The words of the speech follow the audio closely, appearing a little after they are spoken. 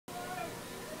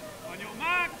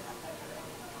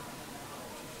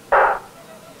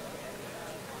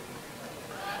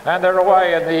And they're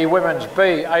away in the women's B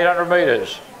 800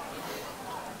 metres.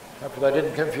 Hopefully they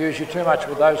didn't confuse you too much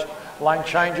with those lane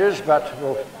changes, but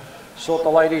we'll sort the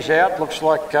ladies out. Looks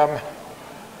like we'll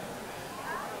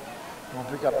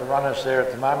pick up the runners there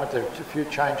at the moment. There are a few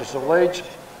changes of leads.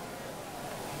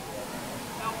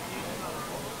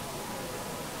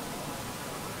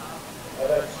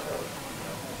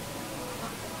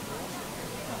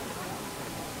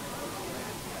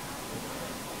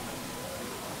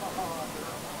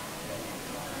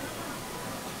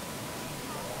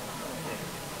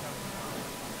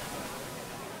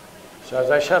 So as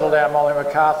they settle down, Molly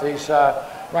McCarthy's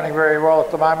running very well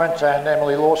at the moment, and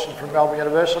Emily Lawson from Melbourne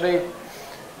University.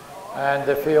 And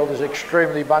the field is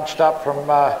extremely bunched up from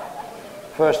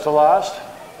first to last.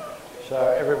 So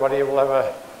everybody will have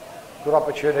a good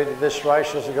opportunity this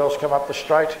race as the girls come up the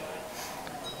straight.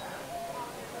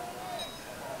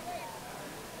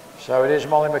 So it is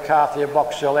Molly McCarthy of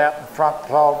Boxhill out in front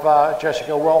of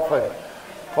Jessica Welford,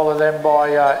 followed then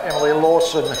by Emily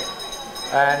Lawson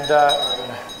and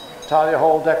Talia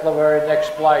Hall-Declever in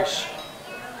next place.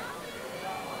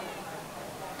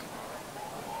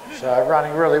 So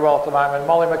running really well at the moment.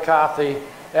 Molly McCarthy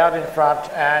out in front,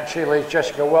 and she leads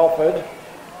Jessica Welford.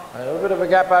 And a little bit of a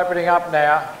gap opening up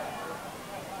now.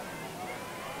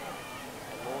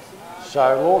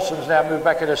 So Lawson's now moved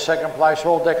back into second place.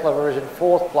 Hall-Declever is in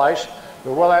fourth place.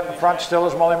 We're well out in front still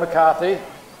is Molly McCarthy.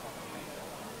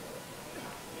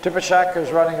 Tippishak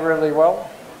is running really well.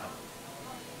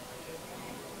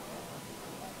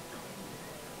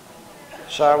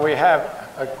 So we have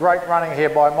a great running here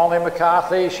by Molly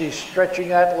McCarthy. She's stretching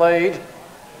that lead,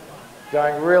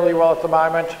 going really well at the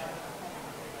moment.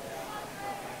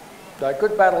 So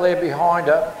good battle there behind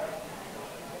her.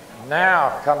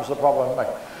 Now comes the problem.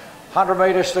 100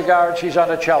 metres to go and she's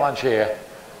under challenge here.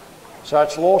 So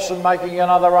it's Lawson making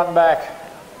another run back.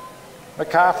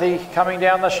 McCarthy coming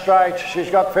down the straight. She's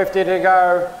got 50 to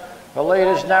go. The lead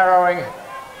is narrowing.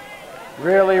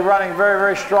 Really running very,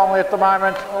 very strongly at the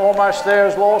moment. Almost there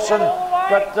is Lawson,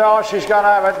 but oh, she's gone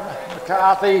over.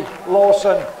 McCarthy,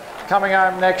 Lawson. Coming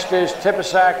home next is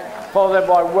Tippishak, followed then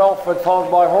by Welford,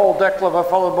 followed by Hall-Declever,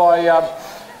 followed by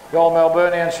the old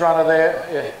Melburnians runner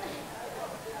there.